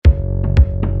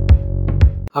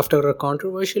after a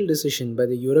controversial decision by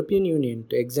the European Union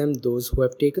to exempt those who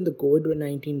have taken the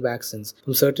COVID-19 vaccines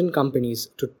from certain companies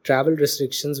to travel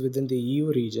restrictions within the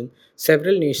EU region,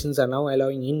 several nations are now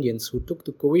allowing Indians who took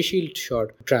the Covishield shot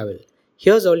to travel.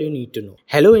 Here's all you need to know.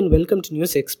 Hello and welcome to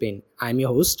News Explained. I'm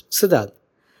your host, Siddharth.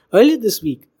 Earlier this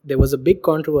week, there was a big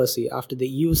controversy after the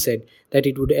EU said that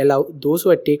it would allow those who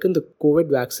had taken the COVID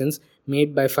vaccines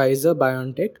made by Pfizer,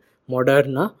 BioNTech,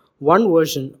 Moderna, one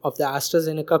version of the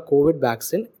AstraZeneca COVID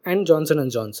vaccine, and Johnson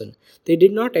 & Johnson. They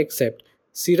did not accept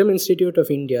Serum Institute of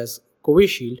India's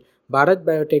Covishield, Bharat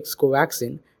Biotech's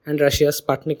Covaxin, and Russia's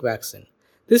Sputnik vaccine.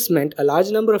 This meant a large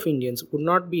number of Indians would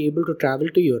not be able to travel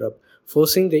to Europe,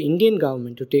 forcing the Indian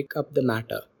government to take up the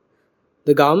matter.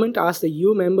 The government asked the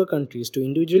EU member countries to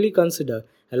individually consider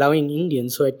allowing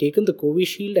Indians who had taken the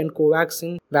Covishield and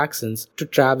Covaxin vaccines to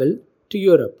travel to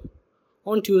Europe.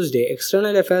 On Tuesday,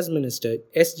 External Affairs Minister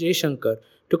S. Jaishankar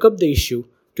took up the issue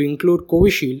to include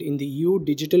Covishield in the EU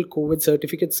Digital COVID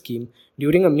Certificate Scheme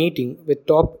during a meeting with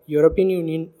top European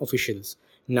Union officials.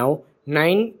 Now,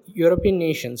 9 European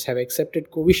nations have accepted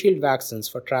Covishield vaccines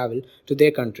for travel to their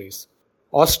countries: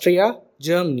 Austria,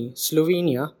 Germany,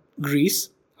 Slovenia, Greece,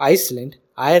 Iceland,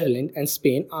 Ireland, and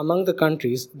Spain are among the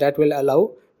countries that will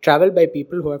allow travel by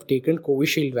people who have taken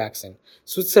Covishield vaccine.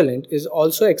 Switzerland is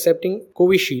also accepting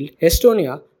Covishield.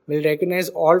 Estonia will recognize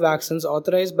all vaccines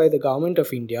authorized by the Government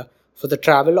of India for the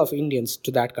travel of Indians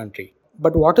to that country.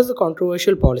 But what is the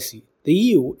controversial policy? The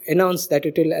EU announced that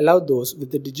it will allow those with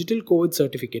the digital COVID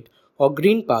certificate or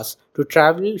Green Pass to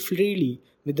travel freely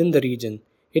within the region.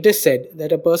 It is said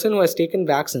that a person who has taken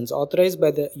vaccines authorized by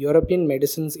the European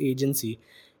Medicines Agency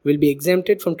will be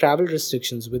exempted from travel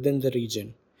restrictions within the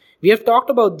region. We have talked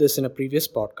about this in a previous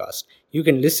podcast. You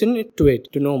can listen to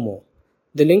it to know more.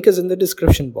 The link is in the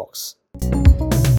description box.